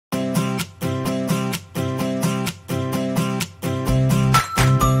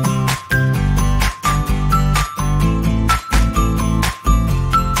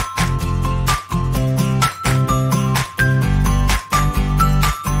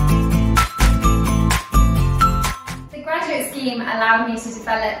allowed me to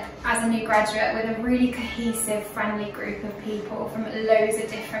develop as a new graduate with a really cohesive, friendly group of people from loads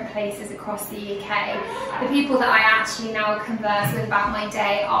of different places across the UK. The people that I actually now converse with about my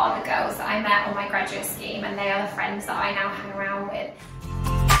day are the girls that I met on my graduate scheme, and they are the friends that I now hang around with.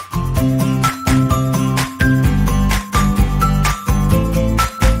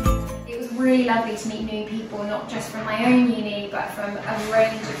 It was really lovely to meet new people, not just from my own uni, but from a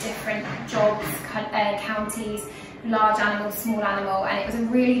range of different jobs, counties, large animal, small animal, and it was a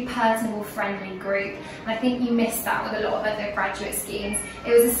really personable, friendly group. And I think you miss that with a lot of other graduate schemes.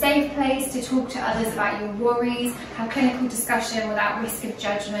 It was a safe place to talk to others about your worries, have clinical discussion without risk of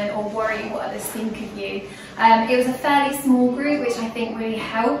judgment or worrying what others think of you. It was a fairly small group, which I think really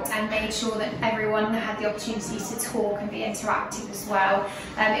helped and made sure that everyone had the opportunity to talk and be interactive as well.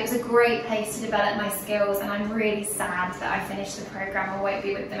 It was a great place to develop my skills, and I'm really sad that I finished the programme and won't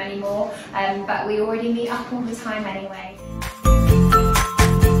be with them anymore, but we already meet up all the time anyway.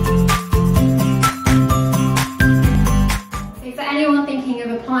 So for anyone thinking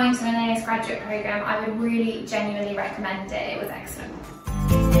of applying to the Linnaeus graduate programme, I would really genuinely recommend it. It was excellent.